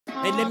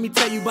Hey, let me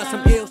tell you about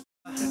some ills.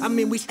 I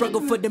mean, we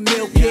struggle for the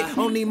meal kit.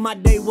 Only my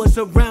day was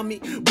around me.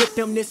 With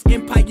them, this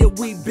empire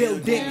we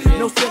building.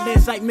 No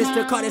ceilings like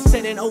Mr. Carter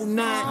said in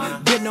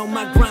 09. Been on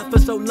my grind for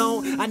so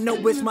long, I know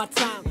it's my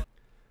time.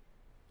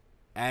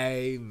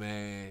 Hey,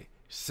 man.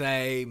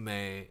 Say,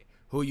 man.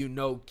 Who you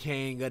know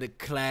king of the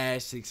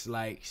classics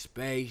like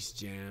Space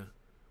Jam?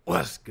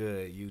 What's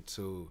good,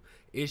 YouTube?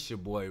 It's your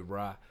boy,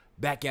 Ra.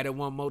 Back at it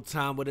one more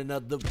time with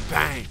another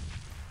bang.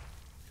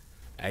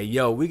 Hey,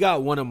 yo, we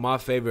got one of my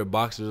favorite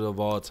boxers of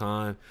all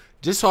time.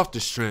 Just off the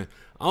strength.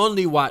 I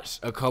only watched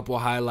a couple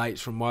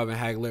highlights from Marvin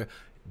Hagler.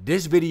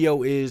 This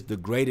video is the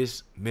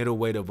greatest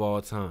middleweight of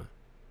all time.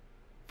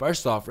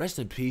 First off, rest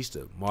in peace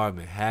to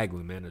Marvin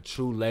Hagler, man. A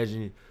true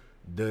legend.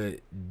 The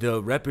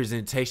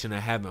representation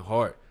of having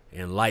heart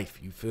in life.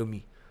 You feel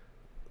me?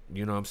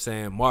 You know what I'm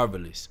saying?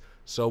 Marvelous.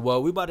 So,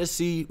 we about to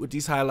see what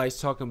these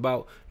highlights talking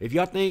about. If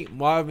y'all think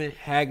Marvin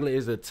Hagler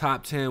is a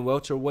top 10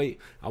 welterweight,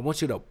 I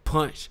want you to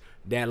punch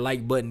that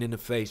like button in the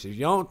face. If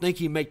you don't think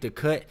he make the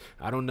cut,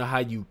 I don't know how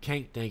you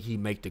can't think he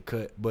make the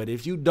cut. But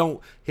if you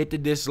don't, hit the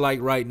dislike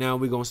right now.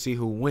 We're going to see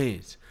who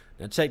wins.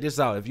 Now, check this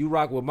out. If you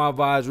rock with my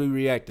vibes, we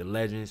react to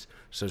legends.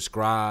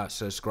 Subscribe.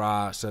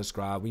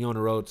 We on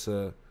the road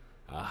to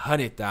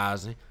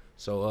 100,000.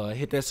 So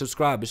hit that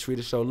subscribe. It's free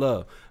to show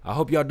love. I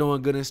hope y'all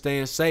doing good and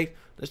staying safe.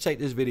 Let's check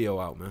this video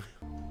out, man.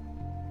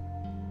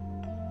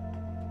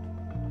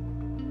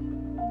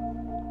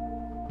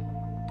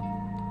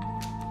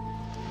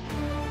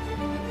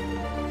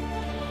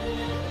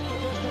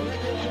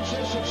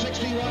 Consists of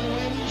 61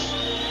 wins,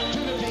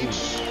 2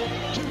 defeats,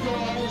 2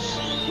 draws,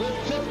 with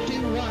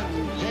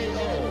 51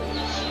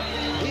 KOs.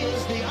 He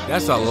is the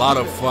That's a lot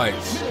of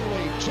fights.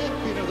 middleweight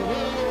champion of the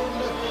world,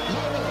 Marvin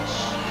Hagler.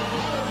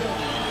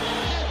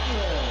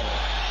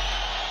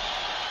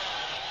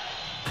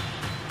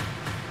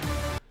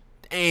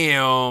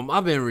 Damn,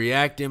 I've been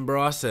reacting,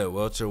 bro. I said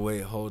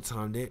welterweight whole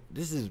time.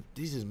 These is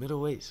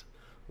middleweights.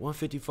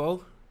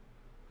 154,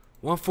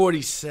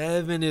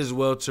 147 is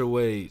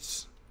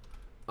welterweights.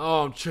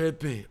 Oh, I'm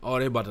tripping. Oh,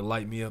 they about to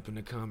light me up in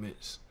the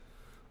comments.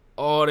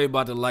 Oh,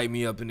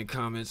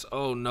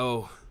 Oh,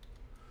 no.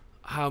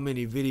 How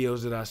many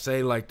videos did I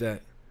say like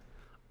that?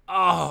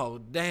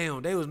 Oh,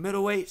 damn. They was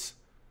middleweights?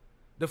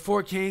 The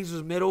 4 Kings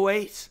was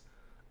middleweights?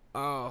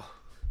 Oh.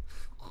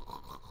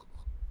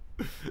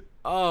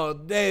 Oh,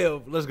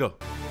 damn. Let's go.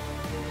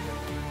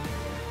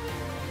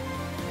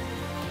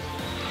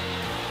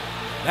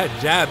 That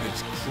jab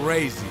is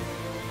crazy.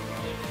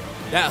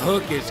 That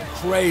hook is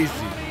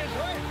crazy.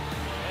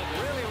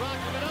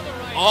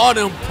 All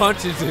them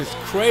punches is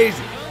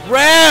crazy.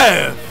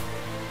 Ref!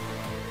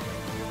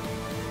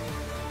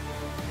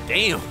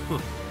 Damn.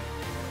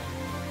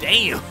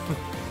 Damn.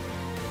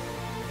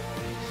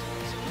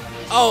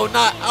 Oh,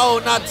 not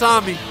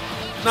Tommy.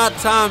 Not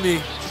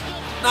Tommy.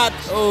 Not,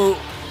 oh.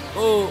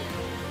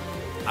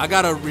 I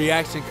got a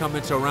reaction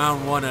coming to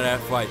round 1 of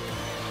that fight.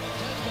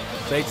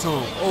 Stay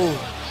tuned. Oh.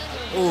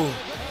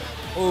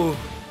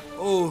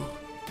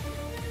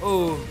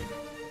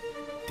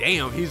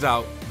 Damn, he's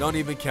out. Don't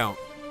even count.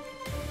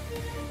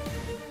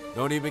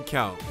 Don't even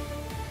count.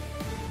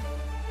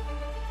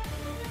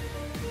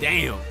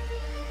 Damn.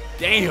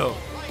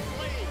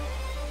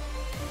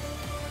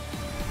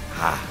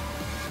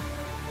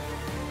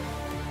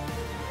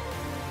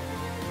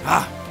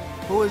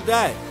 Who is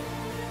that?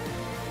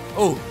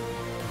 Oh.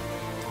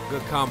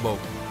 Good combo.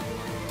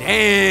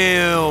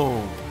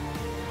 Damn.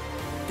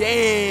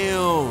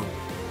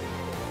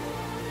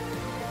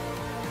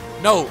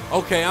 No,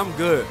 okay, I'm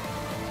good.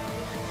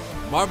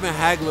 Marvin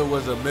Hagler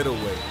was a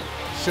middleweight.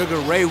 Sugar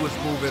Ray was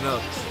moving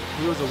up.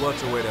 He was a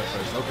welterweight at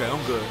first. Okay,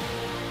 I'm good.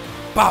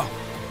 Bow.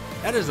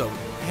 That is a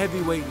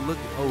heavyweight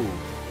looking.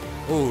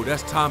 Oh,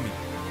 that's Tommy.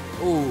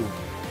 Oh,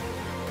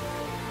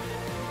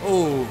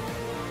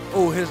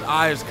 his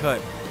eyes cut.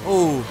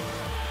 Oh,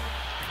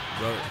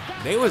 bro,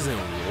 they was in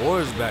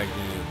wars back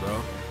then, bro.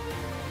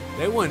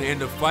 They wouldn't end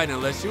the fight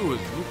unless you could.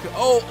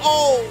 Oh,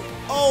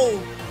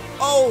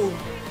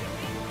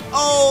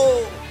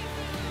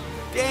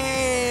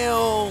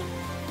 damn,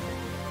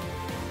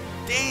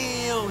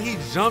 he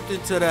jumped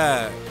into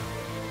that.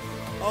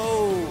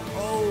 Oh.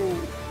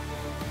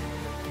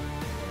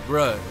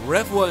 Bruh,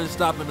 ref wasn't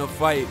stopping the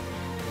fight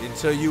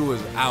until you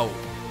was out.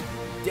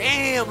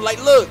 Damn,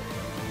 like, look.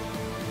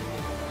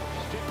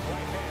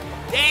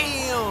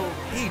 Damn,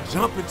 he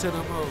jumping to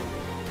them hoes.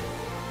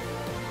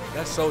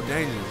 That's so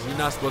dangerous. You're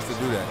not supposed to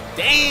do that.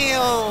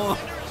 Damn.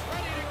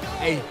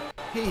 Hey,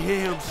 he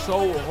hit him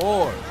so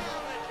hard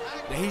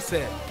that he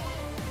said,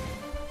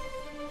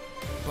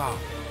 wow.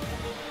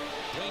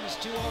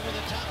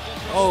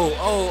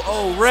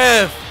 Oh,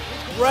 ref.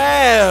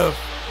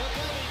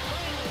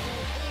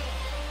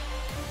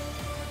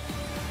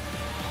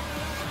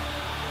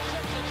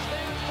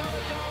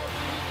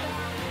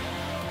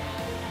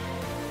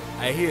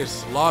 Hey, he is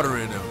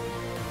slaughtering them.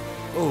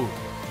 Oh,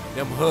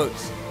 them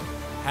hooks.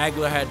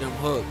 Hagler had them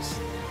hooks.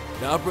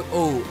 The upper,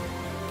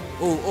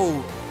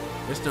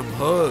 it's them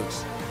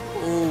hooks.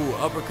 Oh,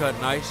 uppercut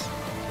nice,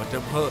 but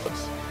them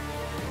hooks.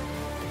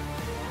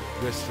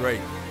 Good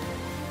straight.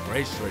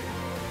 Great straight.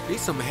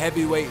 These some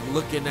heavyweight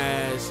looking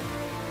ass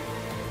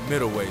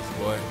middleweights,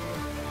 boy.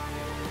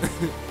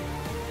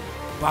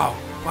 Bow,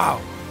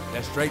 bow.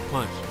 That straight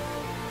punch.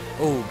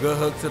 Ooh, good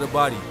hook to the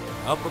body.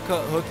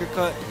 Uppercut, hooker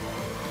cut.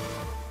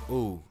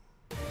 Ooh.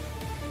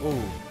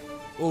 Ooh.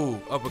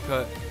 Ooh,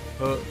 uppercut.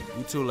 Hook.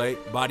 You too late.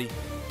 Body.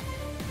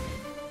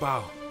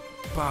 Bow.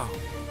 Bow.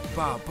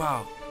 Bow.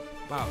 Bow.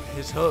 Bow.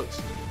 His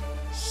hooks.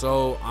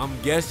 So I'm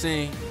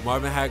guessing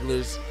Marvin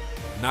Hagler's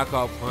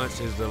knockout punch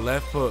is the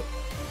left hook.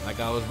 Like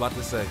I was about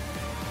to say.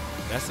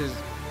 That's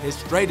his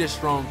straight is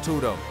strong too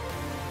though.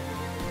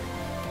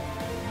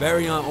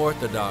 Very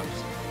unorthodox.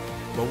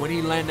 But when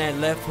he land that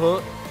left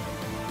hook,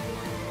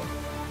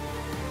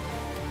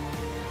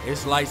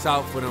 it's lights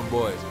out for them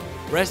boys.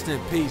 Rest in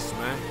peace,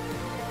 man.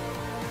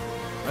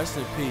 Rest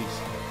in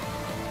peace.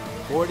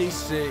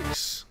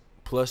 46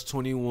 plus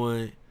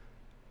 21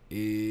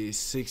 is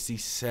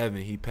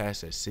 67. He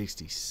passed at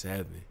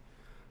 67.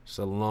 It's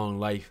a long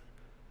life.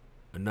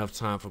 Enough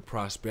time for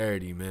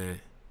prosperity,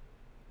 man.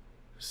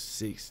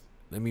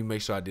 Let me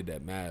make sure I did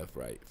that math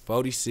right.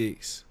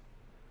 46.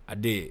 I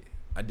did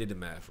the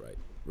math right.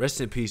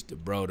 Rest in peace to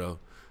bro, though.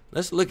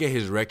 Let's look at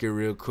his record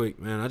real quick,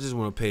 man. I just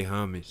want to pay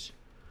homage.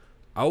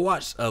 I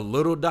watched a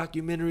little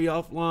documentary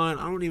offline.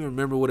 I don't even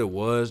remember what it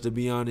was, to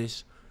be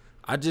honest.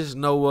 I just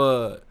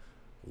know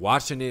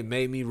watching it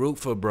made me root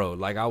for bro.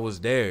 Like I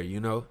was there, you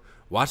know.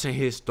 Watching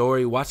his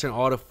story, watching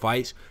all the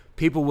fights.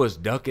 People was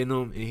ducking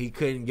him, and he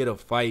couldn't get a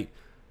fight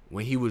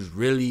when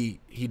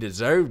he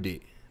deserved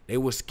it. They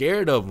were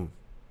scared of him.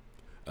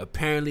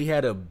 Apparently he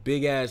had a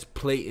big ass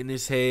plate in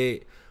his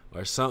head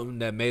or something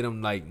that made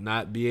him like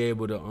not be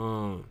able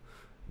to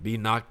be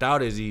knocked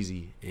out as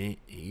easy. And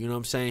you know what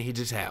I'm saying? He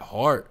just had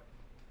heart.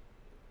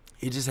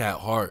 He just had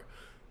heart.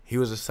 He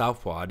was a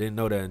southpaw. I didn't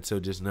know that until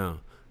just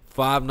now.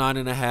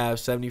 5'9.5",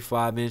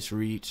 75-inch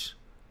reach.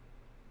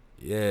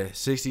 Yeah,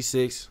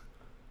 66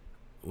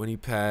 when he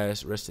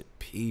passed. Rest in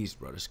peace,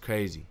 bro. That's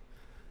crazy.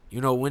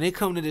 You know, when it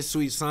come to this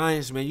sweet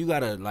science, man, you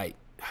gotta like.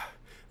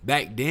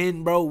 Back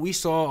then, bro, we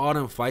saw all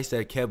them fights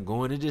that kept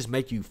going. It just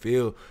make you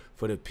feel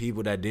for the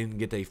people that didn't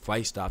get their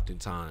fight stopped in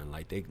time.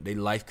 Like, their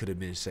life could have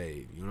been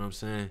saved. You know what I'm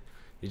saying?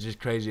 It's just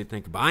crazy to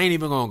think about. I ain't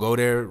even going to go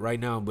there right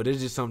now, but it's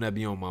just something that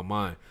be on my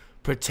mind.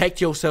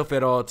 Protect yourself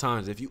at all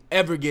times if you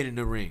ever get in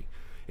the ring.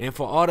 And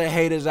for all the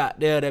haters out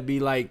there that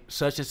be like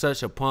such and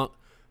such a punk,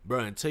 bro,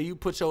 until you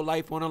put your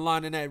life on the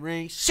line in that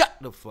ring, shut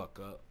the fuck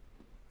up.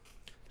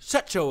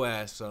 Shut your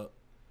ass up.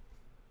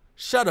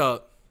 Shut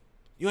up.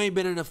 You ain't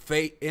been in a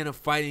fight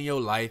in your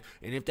life,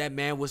 and if that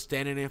man was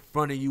standing in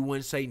front of you,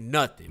 wouldn't say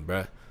nothing,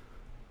 bruh.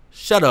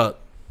 Shut up.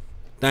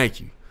 Thank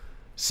you.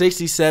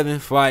 67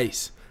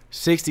 fights,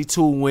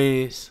 62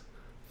 wins,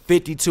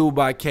 52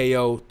 by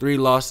KO, 3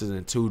 losses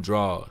and 2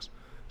 draws.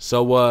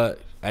 So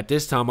at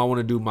this time, I want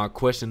to do my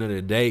question of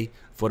the day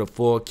for the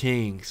 4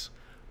 kings.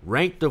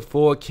 Rank the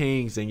 4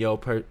 kings in your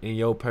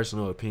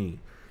personal opinion,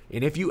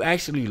 and if you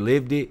actually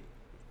lived it,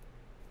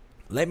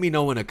 let me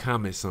know in the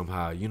comments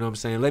somehow. You know what I'm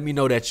saying? Let me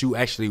know that you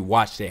actually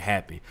watched it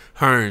happen.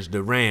 Hearns,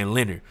 Duran,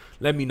 Leonard.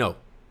 Let me know.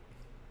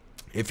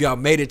 If y'all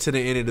made it to the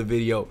end of the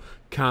video,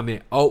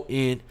 comment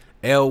ONLYFAM.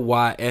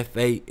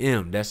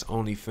 That's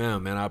only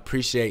fam, man. I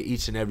appreciate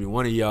each and every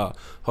one of y'all.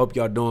 Hope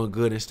y'all doing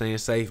good and staying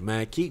safe,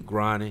 man. Keep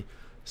grinding.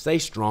 Stay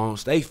strong.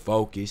 Stay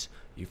focused.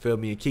 You feel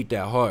me? And keep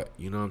that heart.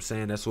 You know what I'm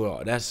saying? That's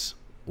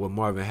what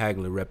Marvin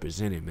Hagler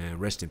represented, man.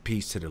 Rest in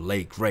peace to the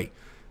late great.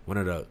 One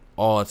of the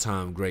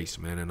all-time greats,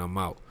 man. And I'm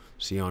out.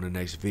 See you on the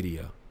next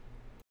video.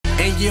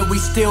 And yeah, we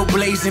still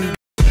blazing.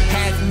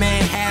 Half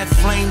man, half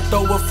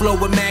flamethrower, flow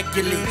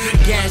immaculate.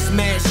 Gas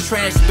masks,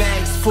 trash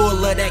bags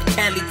full of that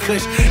Cali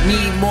Kush.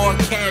 Need more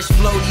cash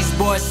flow, these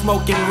boys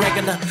smoking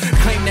regular.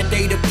 Claim that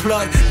they the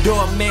plug,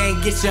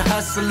 doorman, get your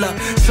hustle up.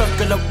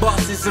 Circle of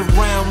bosses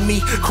around me,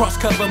 cross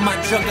cover my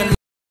juggler.